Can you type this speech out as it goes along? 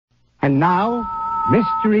And now,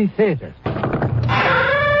 Mystery Theater.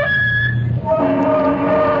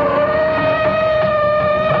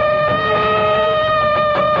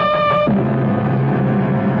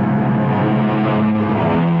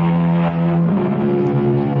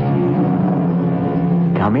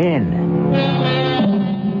 Come in.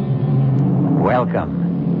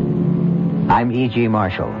 Welcome. I'm E.G.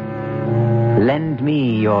 Marshall. Lend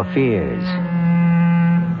me your fears.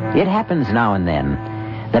 It happens now and then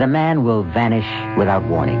that a man will vanish without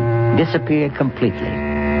warning, disappear completely,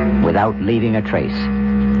 without leaving a trace.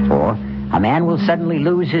 Or a man will suddenly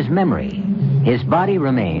lose his memory. His body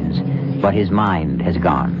remains, but his mind has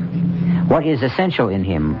gone. What is essential in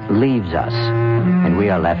him leaves us, and we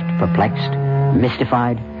are left perplexed,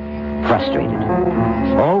 mystified, frustrated.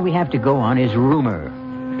 All we have to go on is rumor,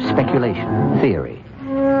 speculation, theory.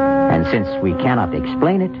 And since we cannot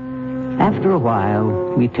explain it, after a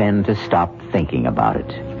while, we tend to stop thinking about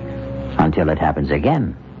it. Until it happens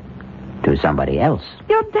again. To somebody else.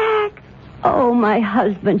 You're back. Oh, my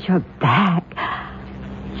husband, you're back.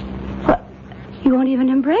 What? You won't even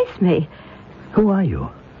embrace me. Who are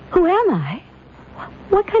you? Who am I?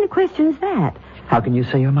 What kind of question is that? How can you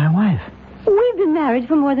say you're my wife? We've been married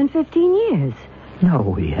for more than 15 years. No,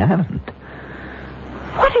 we haven't.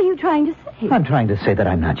 What are you trying to say? I'm trying to say that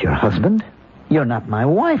I'm not your husband. You're not my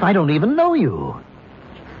wife. I don't even know you.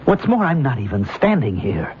 What's more, I'm not even standing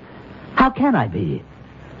here. How can I be?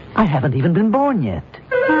 I haven't even been born yet.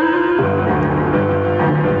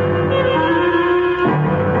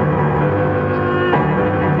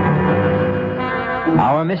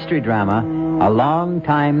 Our mystery drama, A Long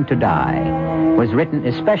Time to Die, was written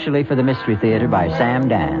especially for the Mystery Theater by Sam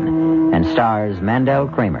Dan and stars Mandel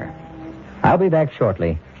Kramer. I'll be back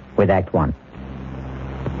shortly with Act One.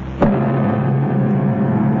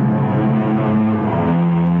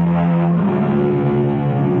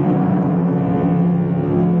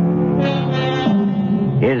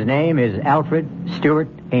 His name is Alfred Stewart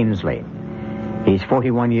Ainsley. He's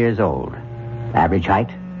 41 years old. Average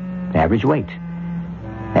height, average weight,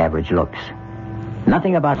 average looks.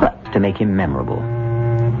 Nothing about to make him memorable.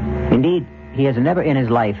 Indeed, he has never in his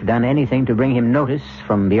life done anything to bring him notice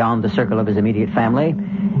from beyond the circle of his immediate family,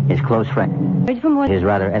 his close friend, his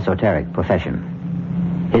rather esoteric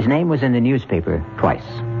profession. His name was in the newspaper twice.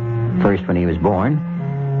 First when he was born,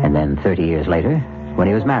 and then 30 years later when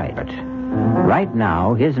he was married. Right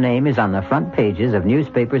now, his name is on the front pages of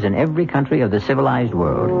newspapers in every country of the civilized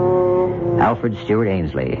world. Alfred Stewart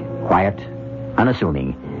Ainsley, quiet,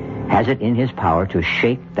 unassuming, has it in his power to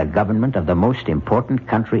shake the government of the most important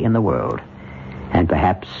country in the world, and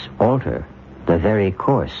perhaps alter the very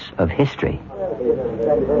course of history.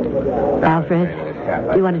 Alfred,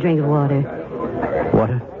 do you want a drink of water?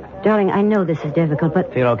 Water? Darling, I know this is difficult,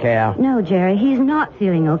 but... Feel okay, Al? No, Jerry, he's not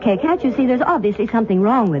feeling okay. Can't you see there's obviously something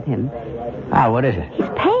wrong with him? Al, what is it? He's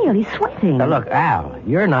pale. He's sweating. Now, look, Al,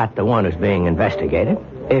 you're not the one who's being investigated.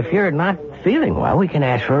 If you're not feeling well, we can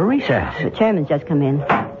ask for a recess. The chairman's just come in.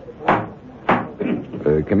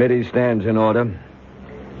 The committee stands in order.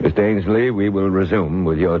 Mr. Ainsley, we will resume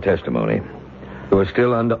with your testimony. You are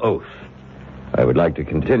still under oath. I would like to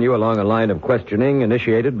continue along a line of questioning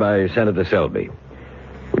initiated by Senator Selby.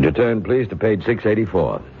 Would you turn, please, to page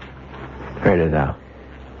 684? Read it out.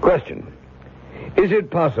 Question. Is it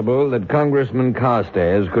possible that Congressman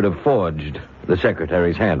Carstairs could have forged the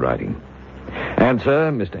secretary's handwriting?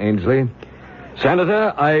 Answer, Mr. Ainsley.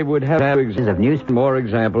 Senator, I would have more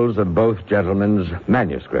examples of both gentlemen's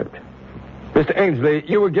manuscript. Mr. Ainsley,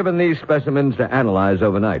 you were given these specimens to analyze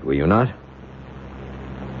overnight, were you not?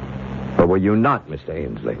 Or were you not, Mr.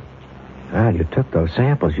 Ainsley? Well, you took those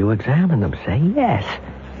samples. You examined them. Say yes.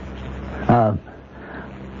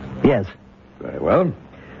 Yes. Very well.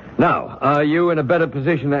 Now, are you in a better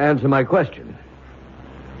position to answer my question?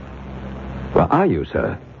 Well, are you,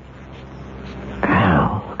 sir?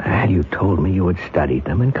 Al, you told me you had studied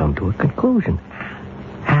them and come to a conclusion.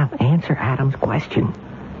 Al, answer Adam's question.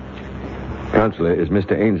 Counselor, is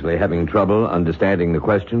Mr. Ainsley having trouble understanding the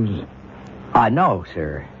questions? No,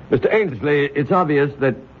 sir. Mr. Ainsley, it's obvious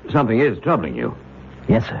that something is troubling you.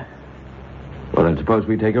 Yes, sir. Well, then suppose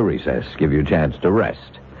we take a recess, give you a chance to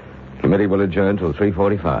rest. Committee will adjourn till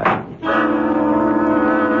 3:45.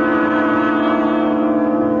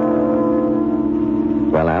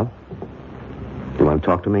 Well, Al? You want to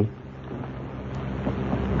talk to me?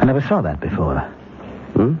 I never saw that before.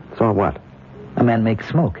 Saw what? A man make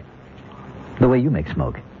smoke. The way you make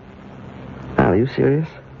smoke. Al, are you serious?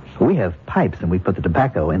 We have pipes, and we put the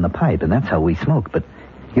tobacco in the pipe, and that's how we smoke. But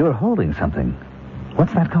you're holding something.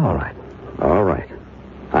 What's that called? All right.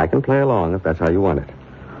 I can play along if that's how you want it.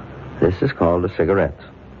 This is called a cigarette.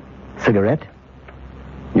 Cigarette?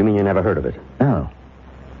 You mean you never heard of it? No.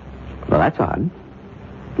 Well, that's odd.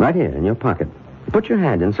 Right here, in your pocket. Put your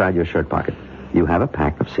hand inside your shirt pocket. You have a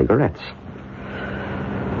pack of cigarettes.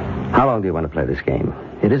 How long do you want to play this game?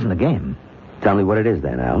 It isn't a game. Tell me what it is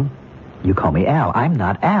then, Al. You call me Al. I'm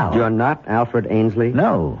not Al. You're not Alfred Ainsley?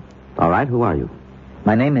 No. All right, who are you?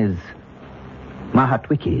 My name is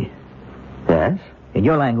Mahatwiki. Yes? In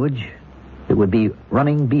your language, it would be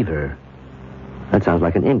Running Beaver. That sounds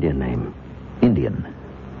like an Indian name. Indian.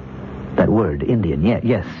 That word, Indian.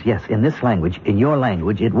 Yes. In this language, in your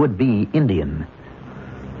language, it would be Indian.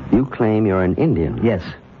 You claim you're an Indian? Yes.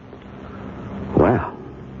 Well.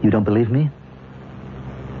 You don't believe me?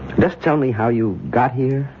 Just tell me how you got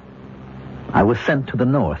here. I was sent to the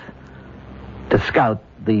north to scout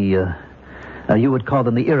the, you would call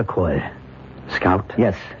them the Iroquois. Scout?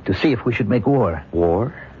 Yes, to see if we should make war.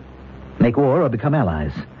 War? Make war or become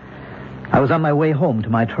allies. I was on my way home to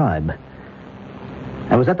my tribe.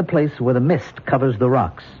 I was at the place where the mist covers the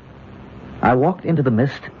rocks. I walked into the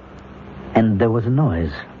mist, and there was a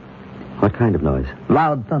noise. What kind of noise?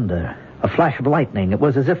 Loud thunder, a flash of lightning. It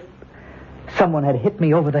was as if someone had hit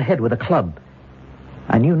me over the head with a club.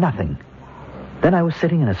 I knew nothing. Then I was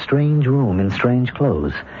sitting in a strange room in strange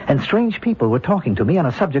clothes, and strange people were talking to me on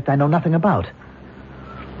a subject I know nothing about.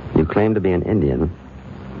 You claim to be an Indian.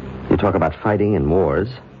 You talk about fighting and wars.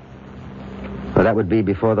 Well, that would be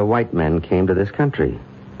before the white men came to this country.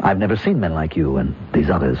 I've never seen men like you and these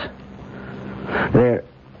others.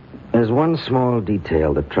 There's one small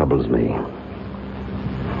detail that troubles me.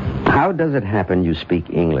 How does it happen you speak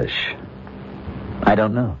English? I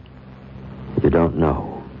don't know. You don't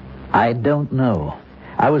know? I don't know.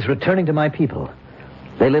 I was returning to my people.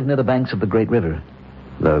 They live near the banks of the Great River.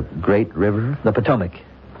 The Great River? The Potomac.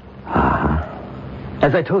 Uh-huh.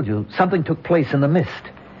 As I told you, something took place in the mist.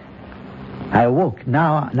 I awoke.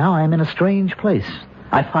 Now I'm in a strange place.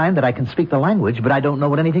 I find that I can speak the language, but I don't know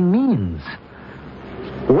what anything means.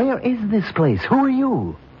 Where is this place? Who are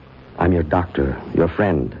you? I'm your doctor, your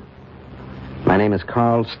friend. My name is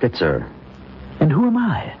Carl Stitzer. And who am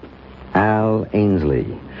I? Al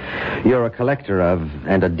Ainsley. You're a collector of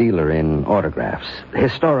and a dealer in autographs,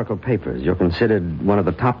 historical papers. You're considered one of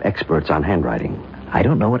the top experts on handwriting. I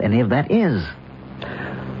don't know what any of that is.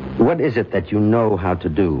 What is it that you know how to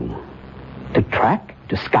do? To track?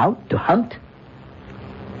 To scout? To hunt?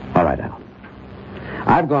 All right, Al.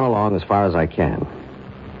 I've gone along as far as I can.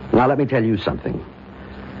 Now, let me tell you something.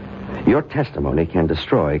 Your testimony can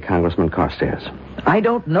destroy Congressman Carstairs. I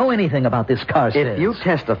don't know anything about this Carstairs. If you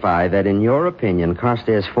testify that, in your opinion,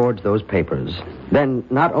 Carstairs forged those papers, then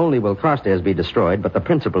not only will Carstairs be destroyed, but the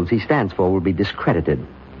principles he stands for will be discredited.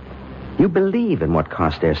 You believe in what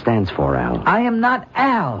Carstairs stands for, Al. I am not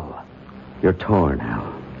Al. You're torn,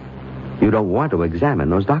 Al. You don't want to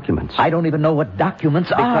examine those documents. I don't even know what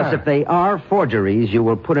documents are. Because if they are forgeries, you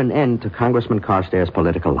will put an end to Congressman Carstairs'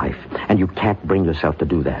 political life. And you can't bring yourself to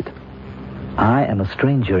do that. I am a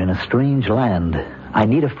stranger in a strange land. I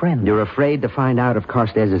need a friend. You're afraid to find out if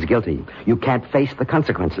Carstairs is guilty. You can't face the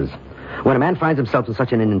consequences. When a man finds himself in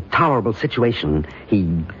such an intolerable situation,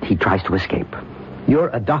 he tries to escape. You're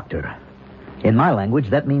a doctor. In my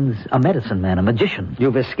language, that means a medicine man, a magician.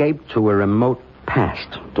 You've escaped to a remote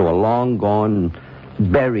past, to a long-gone,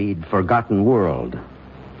 buried, forgotten world.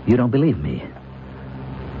 You don't believe me.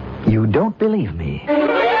 You don't believe me.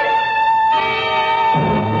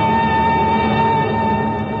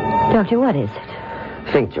 Doctor, what is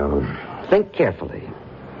it? Think, Joan. Think carefully.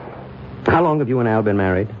 How long have you and Al been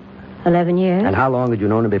married? 11 years. And how long had you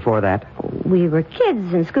known him before that? We were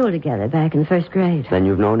kids in school together back in the first grade. Then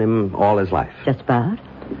you've known him all his life. Just about.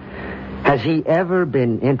 Has he ever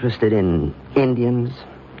been interested in Indians?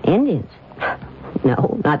 Indians?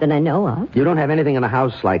 No, not that I know of. You don't have anything in the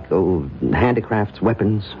house like handicrafts,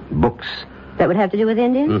 weapons, books? That would have to do with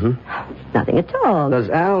Indians? Mm-hmm. Nothing at all. Does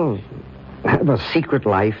Al have a secret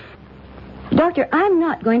life? Doctor, I'm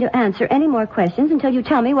not going to answer any more questions until you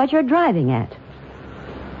tell me what you're driving at.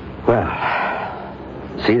 Well,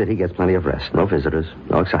 see that he gets plenty of rest. No visitors,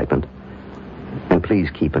 no excitement. And please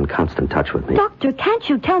keep in constant touch with me. Doctor, can't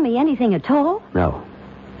you tell me anything at all? No.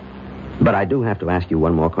 But I do have to ask you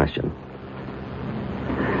one more question.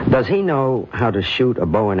 Does he know how to shoot a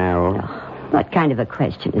bow and arrow? Oh, what kind of a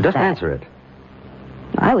question is Just that? answer it.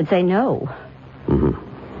 I would say no.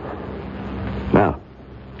 Mm-hmm. Well,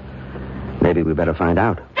 maybe we better find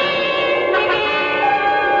out.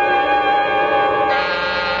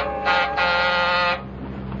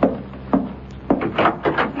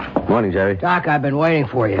 Morning, Jerry. Doc, I've been waiting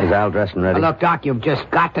for you. Is Al dressed and ready? Look, Doc, you've just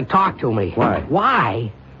got to talk to me. Why?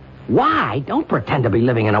 Why? Why? Don't pretend to be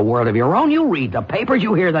living in a world of your own. You read the papers,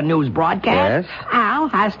 you hear the news broadcast. Yes? Al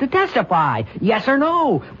has to testify. Yes or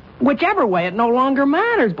no. Whichever way, it no longer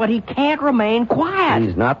matters, but he can't remain quiet.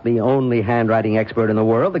 He's not the only handwriting expert in the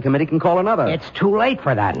world. The committee can call another. It's too late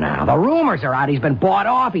for that now. The rumors are out. He's been bought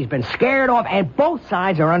off. He's been scared off, and both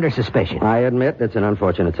sides are under suspicion. I admit it's an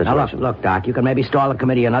unfortunate situation. Now, look, Doc, you can maybe stall the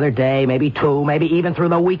committee another day, maybe two, maybe even through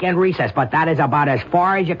the weekend recess, but that is about as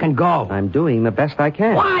far as you can go. I'm doing the best I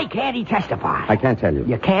can. Why can't he testify? I can't tell you.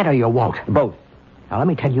 You can't or you won't. Both. Now, let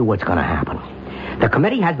me tell you what's going to happen. The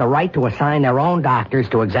committee has the right to assign their own doctors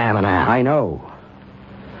to examine Al. I know.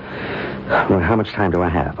 Well, how much time do I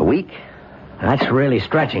have? A week? That's really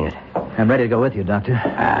stretching it. I'm ready to go with you, Doctor.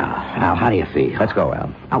 Al, how do you feel? Let's go, Al.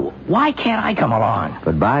 Why can't I come along?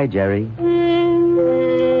 Goodbye, Jerry.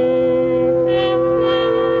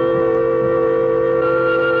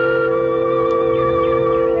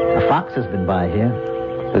 A fox has been by here.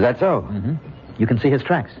 Is that so? Mm-hmm. You can see his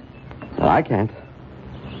tracks. Well, I can't.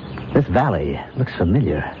 This valley looks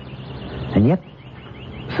familiar. And yet,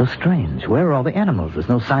 so strange. Where are all the animals? There's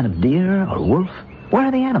no sign of deer or wolf. Where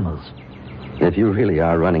are the animals? If you really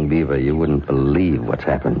are running beaver, you wouldn't believe what's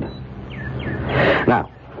happened. Now,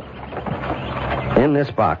 in this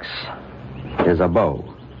box is a bow.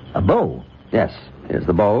 A bow? Yes, here's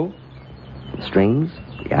the bow, the strings,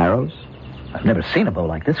 the arrows. I've never seen a bow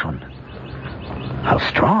like this one. How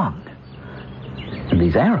strong. And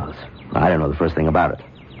these arrows. I don't know the first thing about it.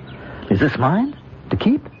 Is this mine? To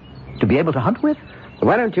keep? To be able to hunt with?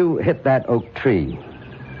 Why don't you hit that oak tree?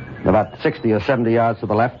 About 60 or 70 yards to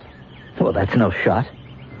the left. Well, that's no shot.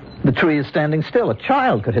 The tree is standing still. A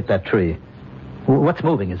child could hit that tree. What's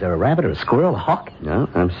moving? Is there a rabbit or a squirrel, a hawk? No,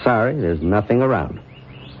 I'm sorry. There's nothing around.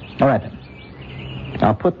 All right, then.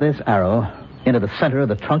 I'll put this arrow into the center of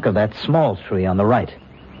the trunk of that small tree on the right.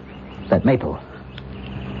 That maple.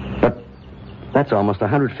 But that's almost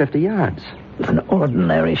 150 yards. It's an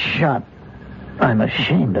ordinary shot. I'm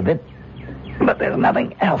ashamed of it. But there's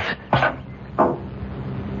nothing else.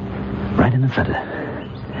 Right in the center.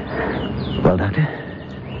 Well, Doctor?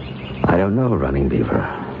 I don't know, Running Beaver.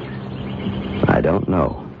 I don't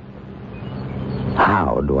know.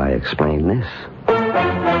 How do I explain this?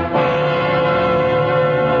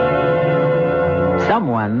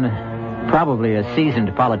 Someone, probably a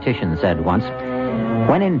seasoned politician, said once,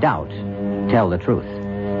 when in doubt, tell the truth.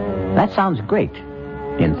 That sounds great,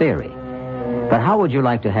 in theory. But how would you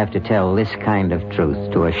like to have to tell this kind of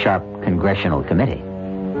truth to a sharp congressional committee?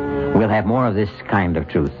 We'll have more of this kind of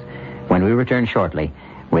truth when we return shortly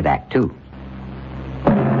with Act Two.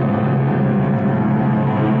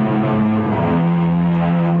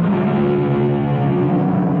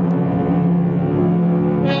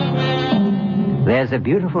 There's a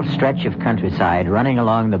beautiful stretch of countryside running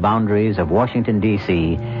along the boundaries of Washington,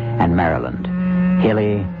 D.C. and Maryland.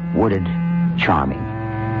 Hilly, wooded, charming.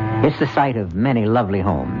 It's the site of many lovely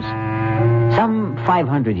homes. Some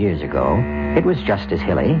 500 years ago, it was just as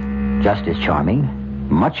hilly, just as charming,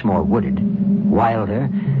 much more wooded, wilder,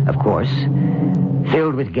 of course,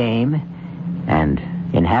 filled with game, and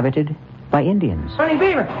inhabited by Indians. Running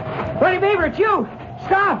Beaver! Running Beaver, it's you!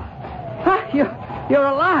 Stop! Huh? You're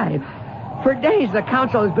alive. For days, the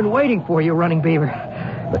council has been waiting for you, Running Beaver.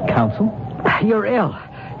 The council? You're ill.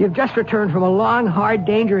 You've just returned from a long, hard,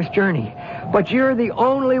 dangerous journey. But you're the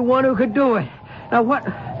only one who could do it. Now,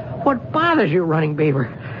 what bothers you, Running Beaver?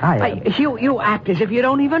 You act as if you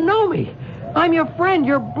don't even know me. I'm your friend,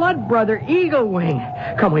 your blood brother, Eagle Wing.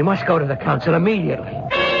 Come, we must go to the council immediately.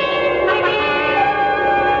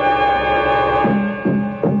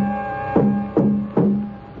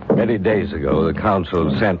 Many days ago, the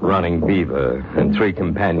council sent Running Beaver and 3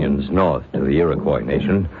 companions north to the Iroquois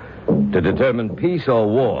nation to determine peace or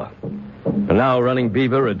war. And now Running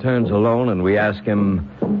Beaver returns alone, and we ask him,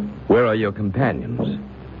 where are your companions?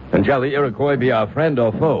 And shall the Iroquois be our friend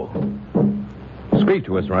or foe? Speak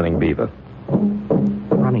to us, Running Beaver.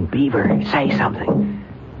 Running Beaver, say something.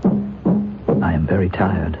 I am very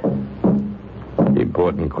tired. The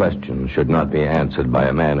important question should not be answered by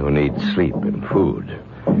a man who needs sleep and food.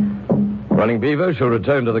 Running Beaver shall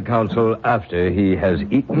return to the council after he has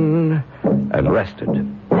eaten and rested.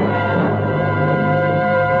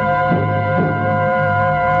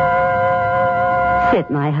 Sit,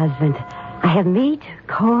 my husband. I have meat,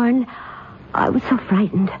 corn. I was so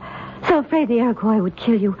frightened. So afraid the Iroquois would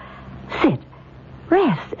kill you. Sit,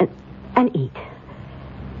 rest, and eat.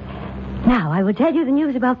 Now, I will tell you the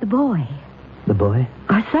news about the boy. The boy?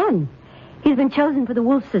 Our son. He's been chosen for the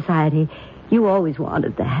Wolf Society. You always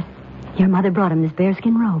wanted that. Your mother brought him this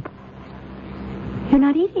bearskin robe. You're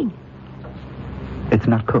not eating. It's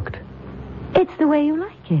not cooked. It's the way you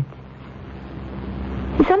like it.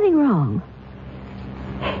 Is something wrong?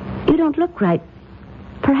 You don't look right.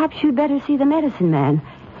 Perhaps you'd better see the medicine man.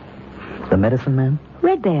 The medicine man?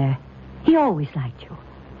 Red Bear. He always liked you.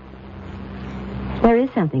 There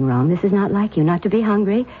is something wrong. This is not like you. Not to be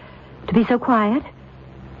hungry, to be so quiet.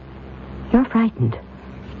 You're frightened.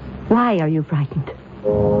 Why are you frightened?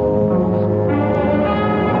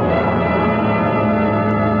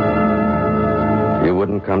 You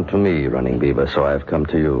wouldn't come to me, Running Beaver, so I've come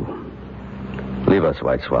to you. Leave us,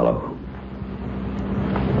 White Swallow.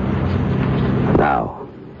 Now,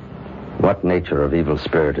 what nature of evil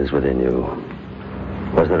spirit is within you?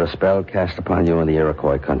 Was there a spell cast upon you in the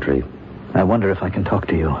Iroquois country? I wonder if I can talk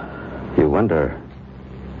to you. You wonder?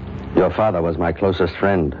 Your father was my closest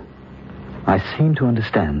friend. I seem to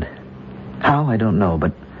understand. How, I don't know,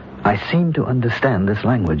 but I seem to understand this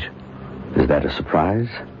language. Is that a surprise?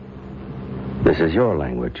 This is your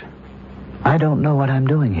language. I don't know what I'm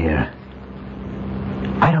doing here.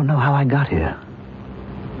 I don't know how I got here.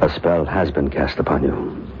 A spell has been cast upon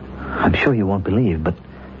you. I'm sure you won't believe, but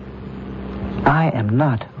I am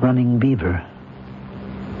not Running Beaver.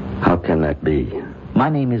 How can that be? My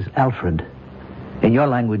name is Alfred. In your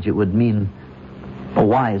language, it would mean a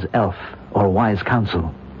wise elf or wise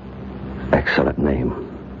counsel. Excellent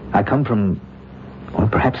name. I come from, well,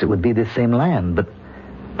 perhaps it would be this same land,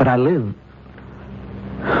 but I live,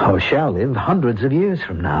 or shall live, hundreds of years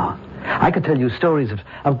from now. I could tell you stories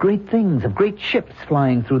of great things, of great ships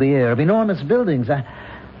flying through the air, of enormous buildings. I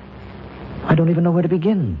don't even know where to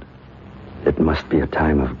begin. It must be a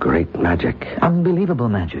time of great magic. Unbelievable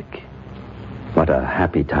magic. What a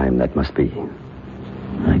happy time that must be.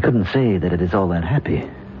 I couldn't say that it is all that happy.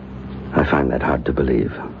 I find that hard to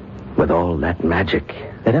believe. With all that magic.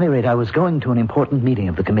 At any rate, I was going to an important meeting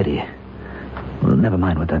of the committee. Well, never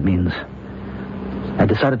mind what that means. I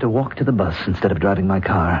decided to walk to the bus instead of driving my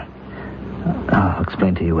car. I'll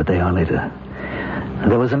explain to you what they are later.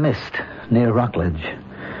 There was a mist near Rockledge.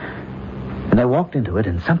 And I walked into it,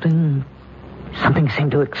 and something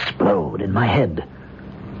seemed to explode in my head.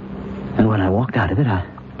 And when I walked out of it,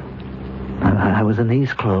 I was in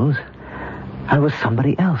these clothes. I was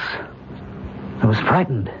somebody else. I was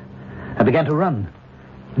frightened. I began to run.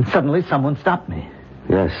 And suddenly someone stopped me.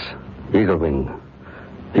 Yes, Eaglewing.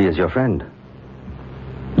 He is your friend.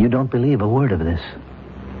 You don't believe a word of this.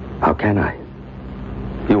 How can I?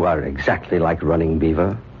 You are exactly like Running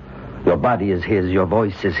Beaver. Your body is his, your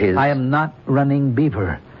voice is his. I am not Running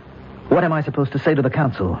Beaver. What am I supposed to say to the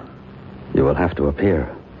council? You will have to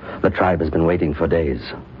appear. The tribe has been waiting for days.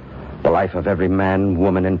 The life of every man,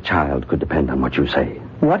 woman, and child could depend on what you say.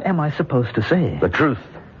 What am I supposed to say? The truth.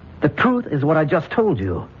 The truth is what I just told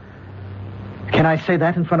you. Can I say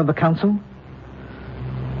that in front of the council?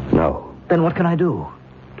 No. Then what can I do?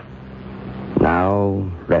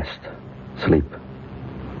 Now, rest. Sleep.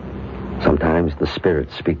 Sometimes the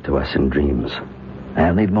spirits speak to us in dreams.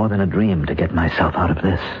 I'll need more than a dream to get myself out of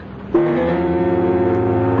this.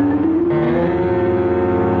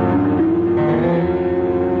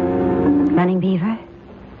 Running Beaver?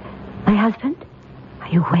 My husband? Are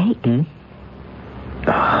you awake?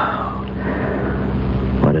 Oh,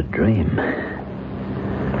 what a dream.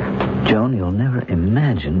 Joan, you'll never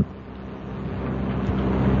imagine.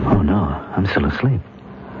 Oh, no, I'm still asleep.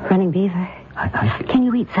 Running Beaver? I... Can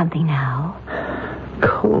you eat something now?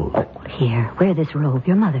 Cold. Oh, here, wear this robe.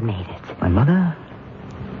 Your mother made it. My mother?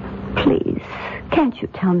 Please, can't you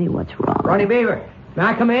tell me what's wrong? Running Beaver, may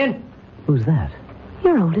I come in? Who's that?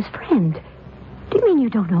 Your oldest friend. Do you mean you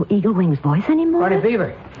don't know Eaglewing's voice anymore?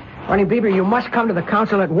 Running Beaver, you must come to the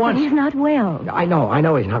council at once. But he's not well. I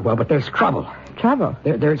know he's not well, but there's trouble. Trouble?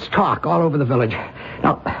 There's talk all over the village.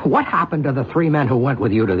 Now, what happened to the 3 men who went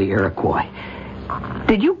with you to the Iroquois?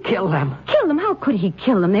 Did you kill them? Kill them? How could he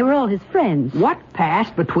kill them? They were all his friends. What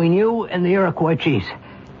passed between you and the Iroquois chiefs?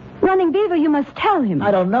 Running Beaver, you must tell him.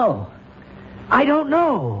 I don't know. I don't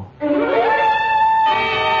know.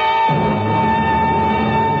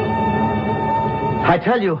 I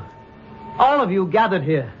tell you, all of you gathered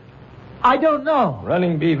here. I don't know.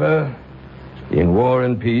 Running Beaver, in war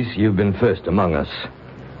and peace, you've been first among us.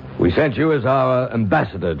 We sent you as our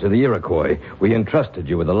ambassador to the Iroquois. We entrusted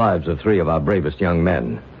you with the lives of 3 of our bravest young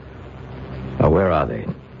men. Now, where are they?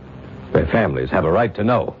 Their families have a right to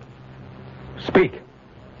know. Speak.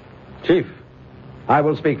 Chief, I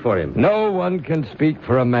will speak for him. No one can speak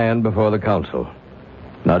for a man before the council.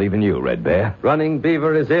 Not even you, Red Bear. Running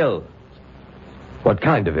Beaver is ill. What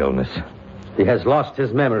kind of illness? He has lost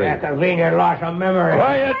his memory. Convenient loss of memory.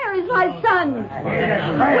 Quiet! Where is my son?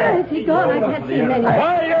 Where is he gone? I can't see him anymore.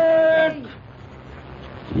 Quiet!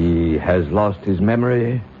 He has lost his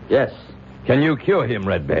memory? Yes. Can you cure him,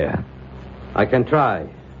 Red Bear? I can try.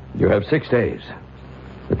 You have 6 days.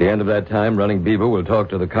 At the end of that time, Running Beaver will talk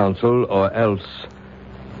to the council or else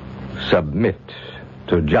submit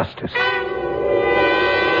to justice.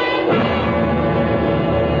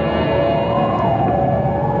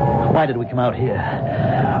 Why did we come out here?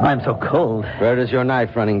 I'm so cold. Where is your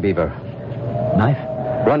knife, Running Beaver? Knife?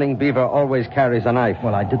 Running Beaver always carries a knife.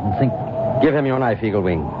 Well, I didn't think... Give him your knife, Eagle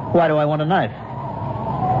Wing. Why do I want a knife?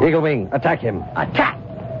 Eagle Wing, attack him. Attack!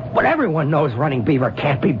 But everyone knows Running Beaver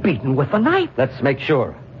can't be beaten with a knife. Let's make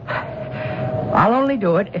sure. I'll only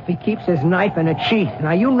do it if he keeps his knife in a sheath.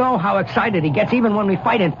 Now, you know how excited he gets even when we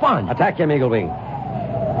fight in fun. Attack him, Eagle Wing.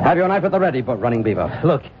 Have your knife at the ready, but Running Beaver.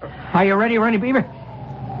 Look. Are you ready, Running Beaver?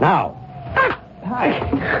 Now.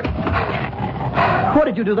 What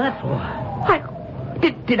did you do that for?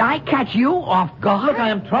 Did I catch you off guard? Look, I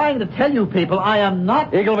am trying to tell you people I am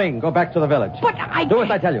not... Eagle Wing, go back to the village. But I... Do as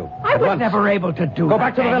I tell you. I was never able to do that. Go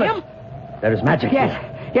back to the village. Him. There is magic here.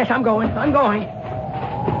 Yes, I'm going.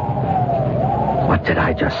 What did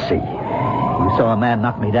I just see? You saw a man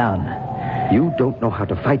knock me down. You don't know how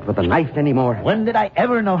to fight with a knife anymore. When did I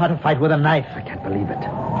ever know how to fight with a knife? I can't believe it.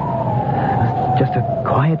 Just a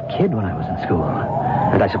quiet kid when I was in school.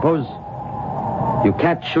 And I suppose you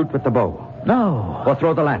can't shoot with the bow. No. Or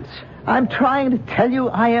throw the lance. I'm trying to tell you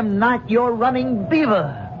I am not your Running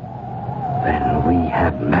Beaver. Then we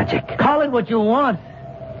have magic. Call it what you want.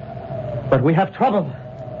 But we have trouble.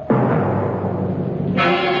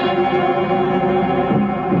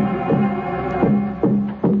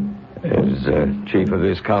 As chief of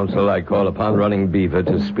this council, I call upon Running Beaver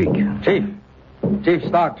to speak. Chief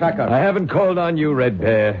Star Tracker. I haven't called on you, Red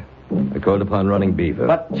Bear. I called upon Running Beaver.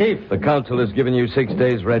 But, Chief... The council has given you 6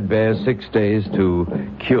 days, Red Bear, 6 days to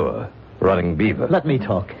cure Running Beaver. Let me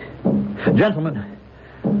talk. Gentlemen,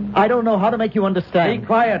 I don't know how to make you understand. Be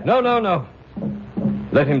quiet. No.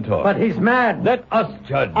 Let him talk. But he's mad. Let us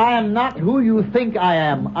judge. I am not who you think I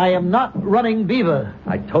am. I am not Running Beaver.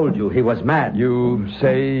 I told you he was mad. You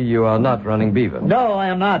say you are not Running Beaver. No, I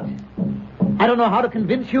am not. I don't know how to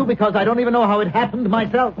convince you because I don't even know how it happened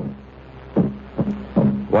myself.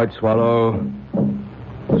 White Swallow,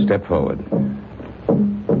 step forward.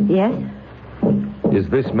 Yes? Is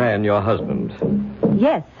this man your husband?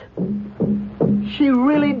 Yes. She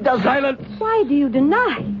really doesn't... Silence! Why do you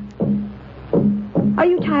deny? Are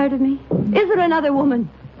you tired of me? Is there another woman?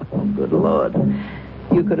 Oh, good Lord.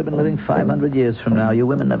 You could have been living 500 years from now. You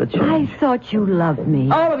women never change. I thought you loved me.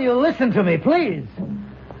 All of you, listen to me, please.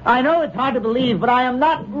 I know it's hard to believe, but I am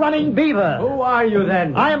not Running Beaver. Who are you,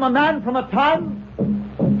 then? I am a man from a time...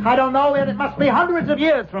 I don't know, it must be hundreds of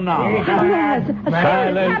years from now. Yes.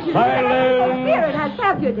 Silence! A spirit has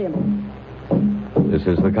captured him. This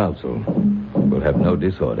is the council. We'll have no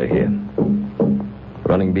disorder here.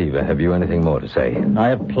 Running Beaver, have you anything more to say? I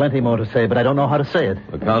have plenty more to say, but I don't know how to say it.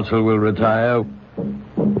 The council will retire.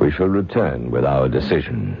 We shall return with our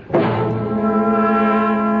decision.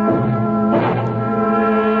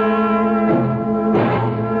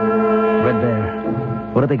 Red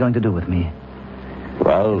Bear, what are they going to do with me?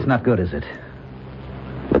 Well, It's not good, is it?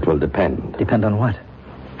 it will depend. Depend on what?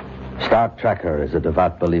 Star Tracker is a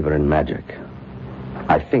devout believer in magic.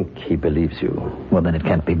 I think he believes you. Well, then it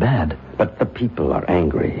can't be bad. But the people are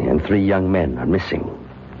angry, and 3 young men are missing.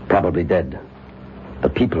 Probably dead. The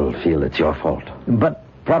people feel it's your fault. But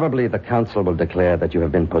Probably the council will declare that you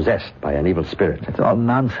have been possessed by an evil spirit. it's all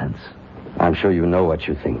nonsense. I'm sure you know what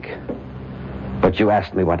you think. But you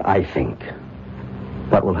asked me what I think.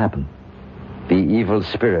 What will happen? The evil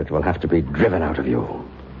spirit will have to be driven out of you.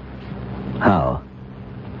 How?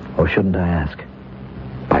 Or shouldn't I ask?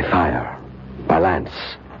 By fire. By lance.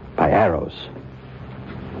 By arrows.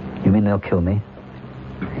 You mean they'll kill me?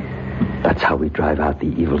 That's how we drive out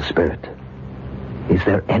the evil spirit. Is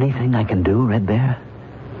there anything I can do, Red Bear?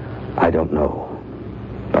 I don't know.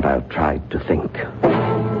 But I'll try to think.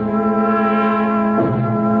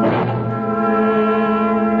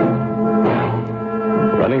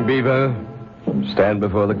 Running Beaver, stand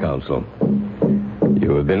before the council.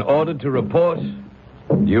 You have been ordered to report.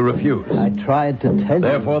 You refuse. I tried to tell you.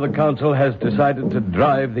 Therefore, the council has decided to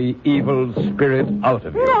drive the evil spirit out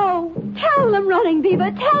of you. No. Tell them, Running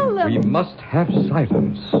Beaver. Tell them. We must have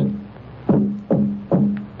silence.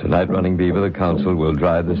 Tonight, Running Beaver, the council will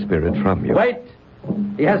drive the spirit from you. Wait!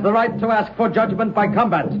 He has the right to ask for judgment by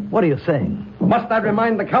combat. What are you saying? Must I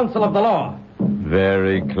remind the council of the law?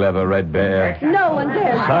 Very clever, Red Bear. No one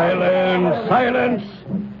dares. Silence! Silence!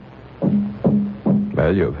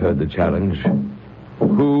 Well, you've heard the challenge.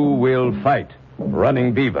 Who will fight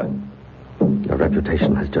Running Beaver? Your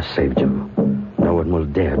reputation has just saved you. No one will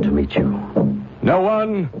dare to meet you. No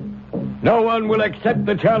one? No one will accept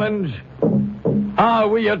the challenge? Are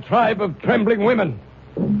we a tribe of trembling women?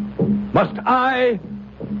 Must I,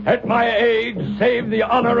 at my age, save the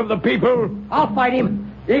honor of the people? I'll fight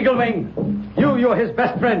him. Eagle Wing, you're his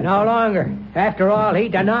best friend. No longer. After all, he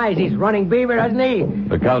denies he's running Beaver, doesn't he?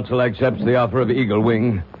 The council accepts the offer of Eagle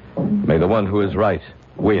Wing. May the one who is right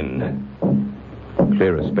win.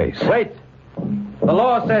 Clear a space. Wait. The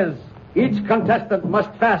law says each contestant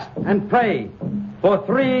must fast and pray for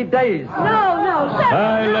 3 days. No,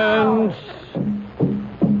 Silence!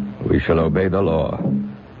 We shall obey the law.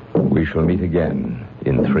 We shall meet again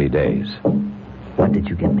in 3 days. What did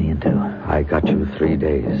you get me into? I got you 3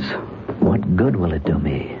 days. What good will it do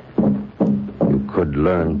me? You could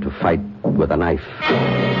learn to fight with a knife.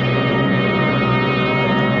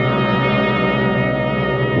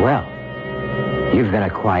 Well, you've been a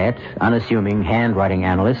quiet, unassuming handwriting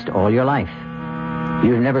analyst all your life.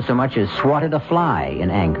 You've never so much as swatted a fly in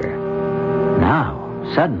anger.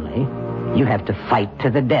 Now, suddenly, you have to fight to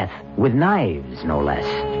the death with knives, no less.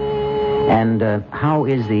 And how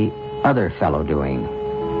is the other fellow doing?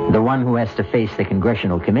 The one who has to face the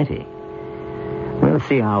congressional committee? We'll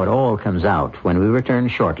see how it all comes out when we return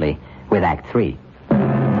shortly with Act 3.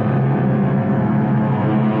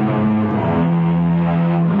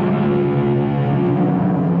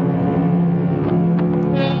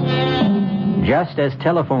 Just as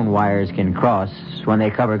telephone wires can cross when they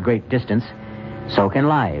cover great distance, so can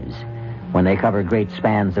lives when they cover great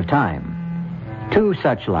spans of time. 2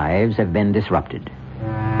 such lives have been disrupted.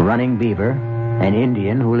 Running Beaver, an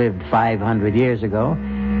Indian who lived 500 years ago,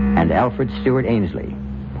 and Alfred Stewart Ainsley,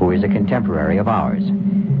 who is a contemporary of ours.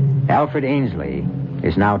 Alfred Ainsley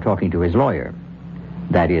is now talking to his lawyer.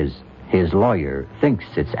 That is, his lawyer thinks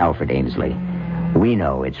it's Alfred Ainsley. We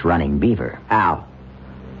know it's Running Beaver. Al,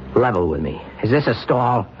 level with me. Is this a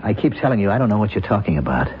stall? I keep telling you, I don't know what you're talking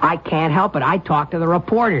about. I can't help it. I talk to the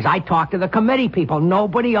reporters. I talk to the committee people.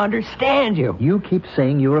 Nobody understands you. You keep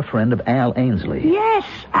saying you're a friend of Al Ainsley. Yes,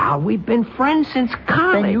 Al. We've been friends since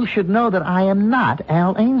college. Then you should know that I am not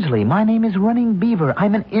Al Ainsley. My name is Running Beaver.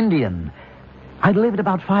 I'm an Indian. I lived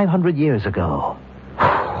about 500 years ago.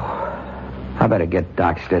 I better get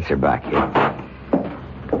Doc Stetzer back here.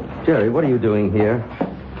 Jerry, what are you doing here?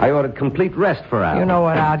 I ordered complete rest for Al. You know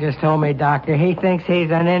what Al just told me, Doctor? He thinks he's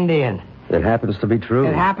an Indian. It happens to be true.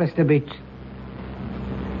 It happens to be...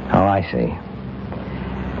 Oh, I see.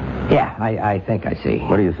 Yeah, I think I see.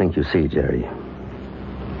 What do you think you see, Jerry?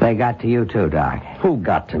 They got to you too, Doc. Who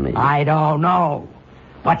got to me? I don't know.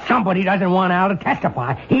 But somebody doesn't want Al to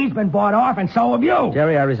testify. He's been bought off, and so have you.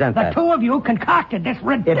 Jerry, I resent the that. The 2 of you concocted this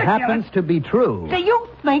ridiculous... It happens to be true. Do you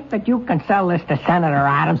think that you can sell this to Senator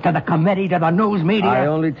Adams, to the committee, to the news media? I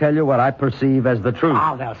only tell you what I perceive as the truth.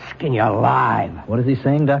 Oh, they'll skin you alive. What is he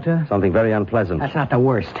saying, Doctor? Something very unpleasant. That's not the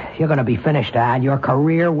worst. You're going to be finished, Al. Your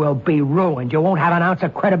career will be ruined. You won't have an ounce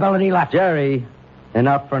of credibility left. Jerry,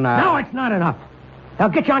 enough for now. No, it's not enough. They'll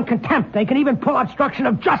get you on contempt. They can even pull obstruction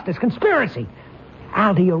of justice, conspiracy.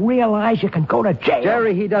 Al, do you realize you can go to jail?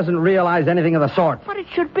 Jerry, he doesn't realize anything of the sort. But it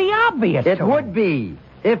should be obvious. It would be,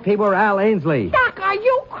 if he were Al Ainsley. Doc, are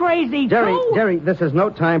you crazy, Jerry, this is no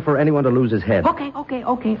time for anyone to lose his head.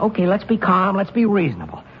 Okay. Let's be calm. Let's be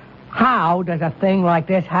reasonable. How does a thing like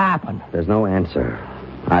this happen? There's no answer.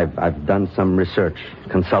 I've done some research,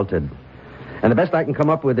 consulted. And the best I can come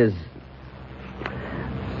up with is...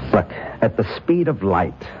 Look, at the speed of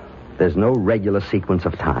light, there's no regular sequence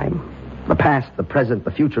of time. The past, the present,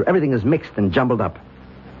 the future, everything is mixed and jumbled up.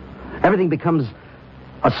 Everything becomes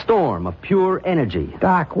a storm of pure energy.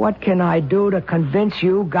 Doc, what can I do to convince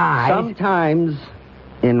you guys? Sometimes,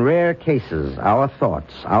 in rare cases, our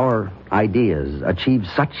thoughts, our ideas achieve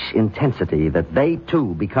such intensity that they,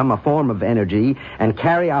 too, become a form of energy and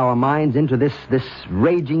carry our minds into this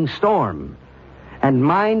raging storm. And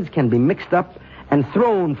minds can be mixed up and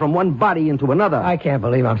thrown from one body into another. I can't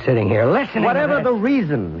believe I'm sitting here listening Whatever to the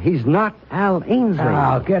reason, he's not Al Ainsley.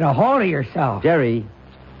 Oh, get a hold of yourself. Jerry,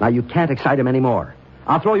 now you can't excite him anymore.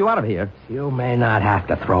 I'll throw you out of here. You may not have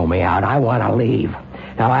to throw me out. I want to leave.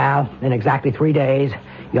 Now, Al, in exactly 3 days,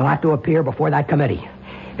 you'll have to appear before that committee.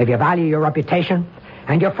 If you value your reputation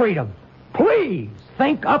and your freedom, please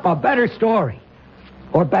think up a better story.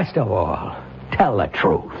 Or best of all, tell the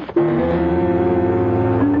truth.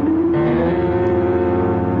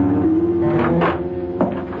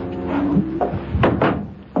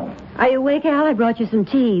 Are you awake, Al? I brought you some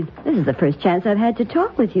tea. This is the first chance I've had to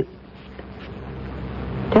talk with you.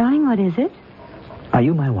 Darling, what is it? Are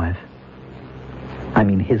you my wife? I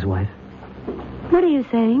mean his wife? What are you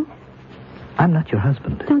saying? I'm not your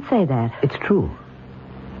husband. Don't say that. It's true.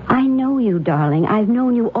 I know you, darling. I've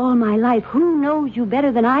known you all my life. Who knows you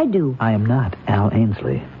better than I do? I am not Al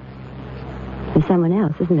Ainsley. There's someone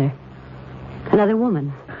else, isn't there? Another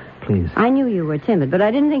woman. Please. I knew you were timid, but I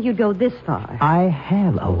didn't think you'd go this far. I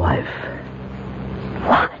have a wife.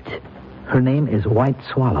 What? Her name is White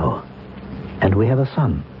Swallow. And we have a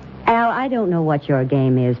son. Al, I don't know what your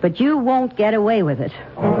game is, but you won't get away with it.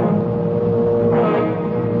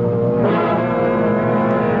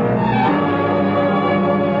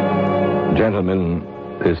 Gentlemen,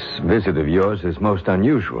 this visit of yours is most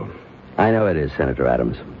unusual. I know it is, Senator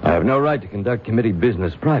Adams. I have no right to conduct committee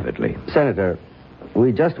business privately. Senator,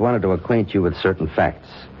 we just wanted to acquaint you with certain facts.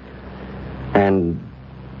 And?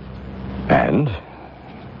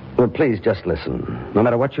 Well, please just listen. No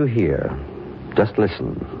matter what you hear, just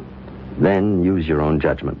listen. Then use your own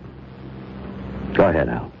judgment. Go ahead,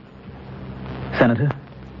 Al. Senator,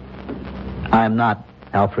 I am not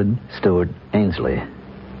Alfred Stewart Ainsley.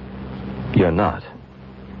 You're not.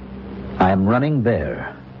 I am running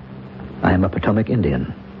bear. I am a Potomac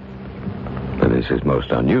Indian. But this is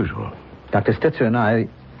most unusual. Dr. Stitzer and I,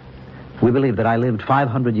 we believe that I lived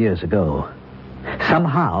 500 years ago.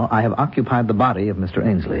 Somehow, I have occupied the body of Mr.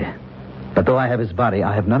 Ainsley. But though I have his body,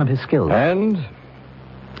 I have none of his skills. And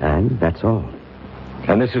that's all.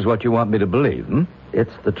 And this is what you want me to believe, hmm?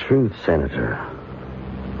 It's the truth, Senator.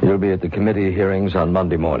 You'll be at the committee hearings on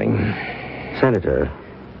Monday morning. Senator,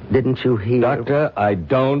 didn't you hear... Doctor, I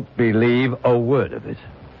don't believe a word of it.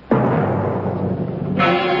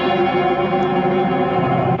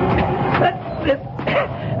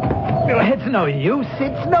 It's no use.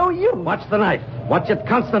 It's no use. Watch the knife. Watch it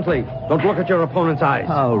constantly. Don't look at your opponent's eyes.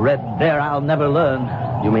 Oh, Red Bear, I'll never learn.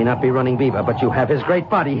 You may not be running Beaver, but you have his great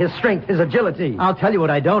body, his strength, his agility. I'll tell you what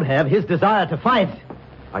I don't have, his desire to fight.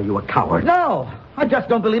 Are you a coward? No, I just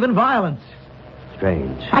don't believe in violence.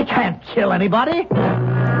 Strange. I can't kill anybody.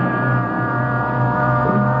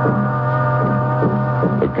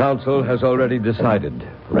 The council has already decided,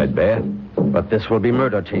 Red Bear. But this will be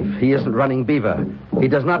murder, Chief. He isn't running Beaver. He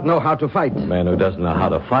does not know how to fight. A man who doesn't know how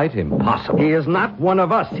to fight? Impossible. He is not one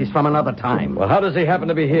of us. He's from another time. Well, how does he happen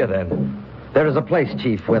to be here, then? There is a place,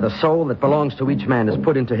 Chief, where the soul that belongs to each man is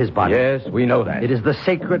put into his body. Yes, we know that. It is the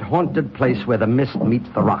sacred, haunted place where the mist meets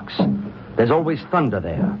the rocks. There's always thunder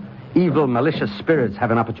there. Evil, malicious spirits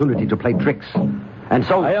have an opportunity to play tricks. And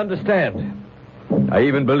so... I understand. I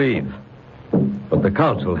even believe. But the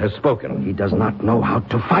council has spoken. He does not know how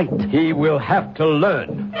to fight. He will have to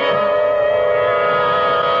learn.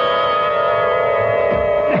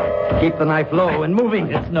 Keep the knife low and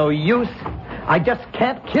moving. It's no use. I just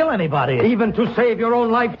can't kill anybody. Even to save your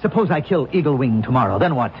own life. Suppose I kill Eagle Wing tomorrow,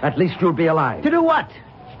 then what? At least you'll be alive. To do what?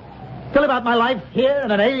 To live out my life here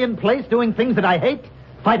in an alien place doing things that I hate?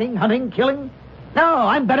 Fighting, hunting, killing? No,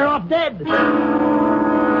 I'm better off dead.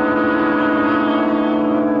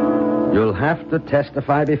 You'll have to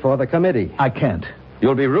testify before the committee. I can't.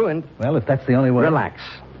 You'll be ruined. Well, if that's the only way... Relax.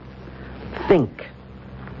 Think.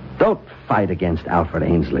 Don't fight against Alfred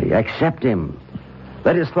Ainsley. Accept him.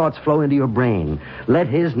 Let his thoughts flow into your brain. Let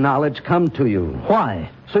his knowledge come to you. Why?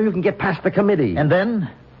 So you can get past the committee. And then?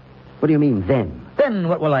 What do you mean, then? Then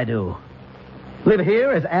what will I do? Live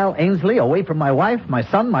here as Al Ainsley, away from my wife, my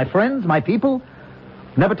son, my friends, my people?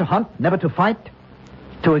 Never to hunt, never to fight?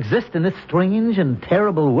 To exist in this strange and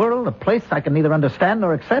terrible world, a place I can neither understand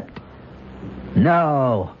nor accept?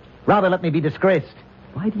 No. Rather let me be disgraced.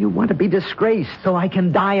 Why do you want to be disgraced? So I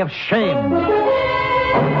can die of shame.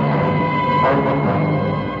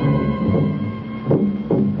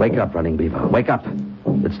 Wake up, Running Beaver. Wake up.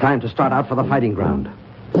 It's time to start out for the fighting ground.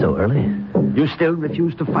 So early? You still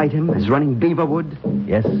refuse to fight him as Running Beaver would?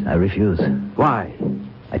 Yes, I refuse. Why?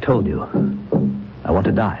 I told you. I want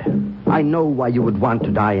to die. I know why you would want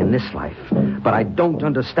to die in this life, but I don't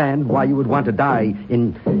understand why you would want to die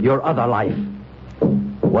in your other life.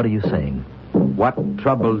 What are you saying? What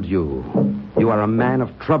troubled you? You are a man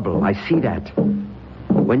of trouble. I see that.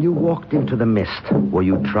 When you walked into the mist, were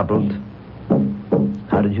you troubled?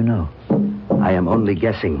 How did you know? I am only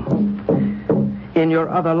guessing. In your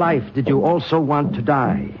other life, did you also want to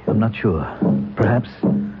die? I'm not sure.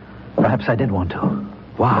 Perhaps I did want to.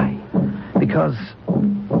 Why? Because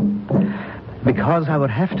I would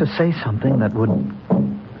have to say something that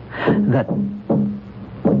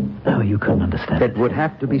oh, you couldn't understand. That would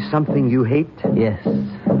have to be something you hate? Yes.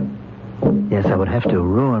 Yes, I would have to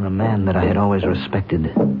ruin a man that I had always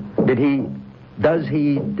respected. Does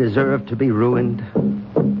he deserve to be ruined?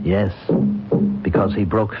 Yes, because he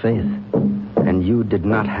broke faith. And you did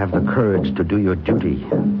not have the courage to do your duty.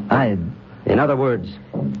 In other words,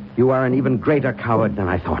 you are an even greater coward than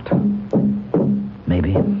I thought.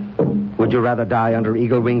 Maybe. Would you rather die under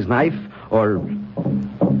Eagle Wing's knife, or...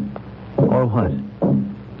 Or what?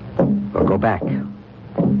 Or go back?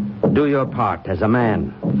 Do your part as a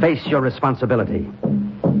man. Face your responsibility.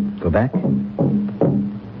 Go back?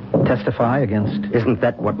 Testify against... Isn't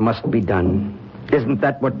that what must be done? Isn't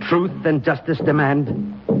that what truth and justice demand?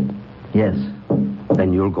 Yes.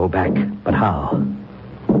 Then you'll go back. But how?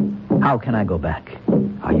 How can I go back?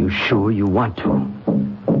 Are you sure you want to?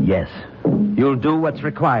 Yes. You'll do what's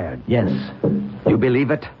required. Yes. You believe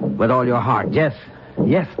it with all your heart? Yes.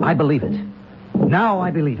 Yes, I believe it. Now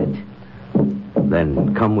I believe it.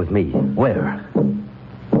 Then come with me. Where?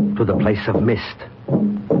 To the place of mist.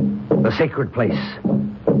 The sacred place.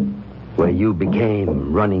 Where you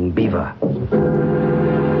became Running Beaver.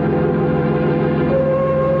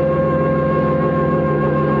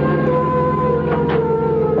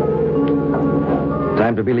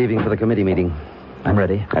 Time to be leaving for the committee meeting. I'm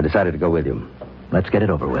ready. I decided to go with you. Let's get it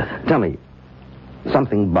over with. Tell me,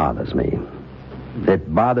 something bothers me.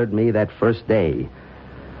 It bothered me that first day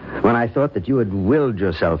when I thought that you had willed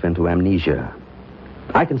yourself into amnesia.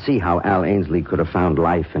 I can see how Al Ainsley could have found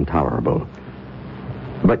life intolerable.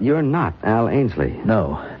 But you're not Al Ainsley.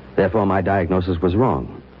 No. Therefore, my diagnosis was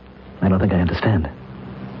wrong. I don't think I understand.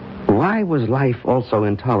 Why was life also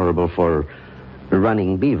intolerable for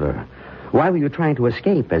Running Beaver? Why were you trying to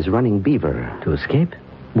escape as Running Beaver? To escape?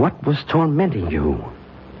 What was tormenting you?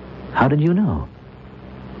 How did you know?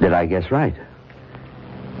 Did I guess right?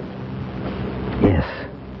 Yes.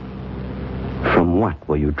 From what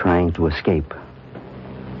were you trying to escape?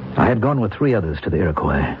 I had gone with 3 others to the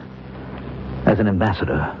Iroquois as an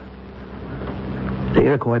ambassador. The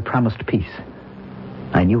Iroquois promised peace.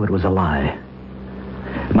 I knew it was a lie.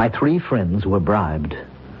 My 3 friends were bribed.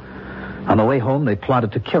 On the way home, they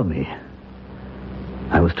plotted to kill me.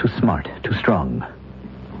 I was too smart, too strong.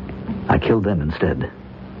 I killed them instead.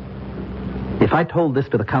 If I told this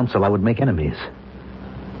to the council, I would make enemies.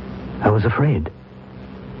 I was afraid.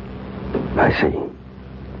 I see.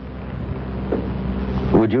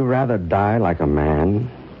 Would you rather die like a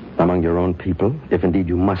man among your own people, if indeed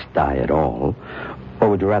you must die at all, or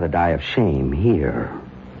would you rather die of shame here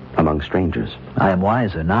among strangers? I am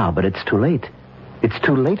wiser now, but it's too late. It's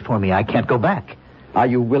too late for me. I can't go back. Are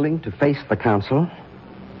you willing to face the council?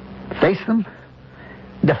 Face them?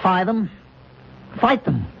 Defy them? Fight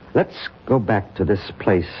them? Let's go back to this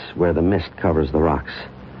place where the mist covers the rocks.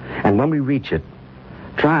 And when we reach it,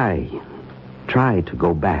 try to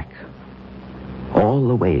go back. All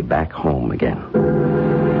the way back home again.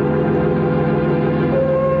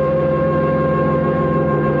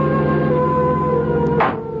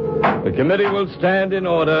 The committee will stand in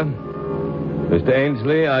order. Mr.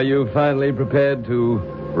 Ainsley, are you finally prepared to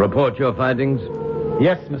report your findings?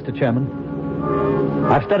 Yes, Mr. Chairman.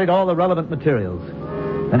 I've studied all the relevant materials,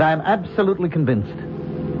 and I am absolutely convinced.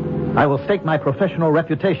 I will stake my professional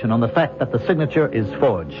reputation on the fact that the signature is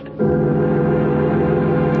forged.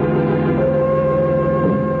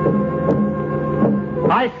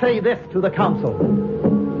 I say this to the council.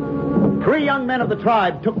 3 young men of the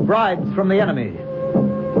tribe took bribes from the enemy.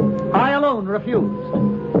 I alone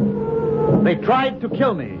refused. They tried to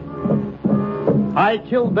kill me. I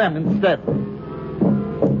killed them instead.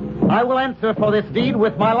 I will answer for this deed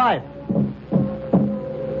with my life.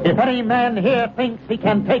 If any man here thinks he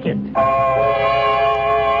can take it.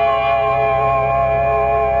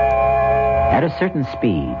 At a certain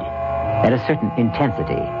speed, at a certain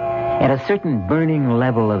intensity, at a certain burning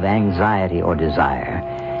level of anxiety or desire,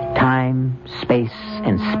 time, space,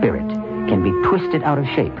 and spirit can be twisted out of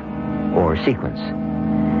shape or sequence.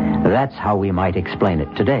 That's how we might explain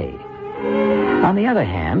it today. On the other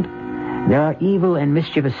hand, there are evil and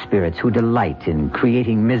mischievous spirits who delight in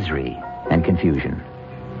creating misery and confusion.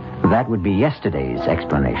 That would be yesterday's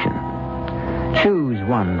explanation. Choose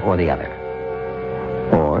one or the other.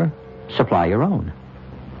 Or supply your own.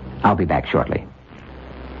 I'll be back shortly.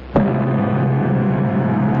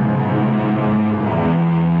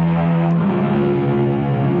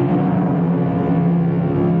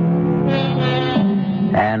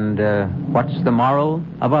 And what's the moral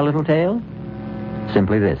of our little tale?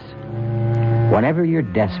 Simply this. Whenever you're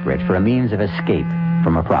desperate for a means of escape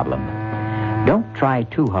from a problem, don't try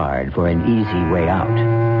too hard for an easy way out.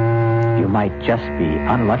 You might just be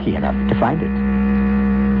unlucky enough to find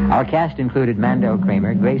it. Our cast included Mandel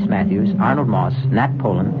Kramer, Grace Matthews, Arnold Moss, Nat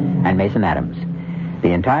Polan, and Mason Adams.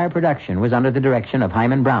 The entire production was under the direction of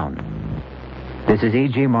Hyman Brown. This is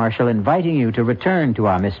E.G. Marshall inviting you to return to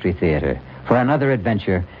our Mystery Theater for another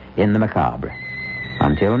adventure in the macabre.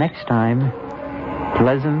 Until next time,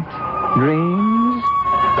 pleasant dreams.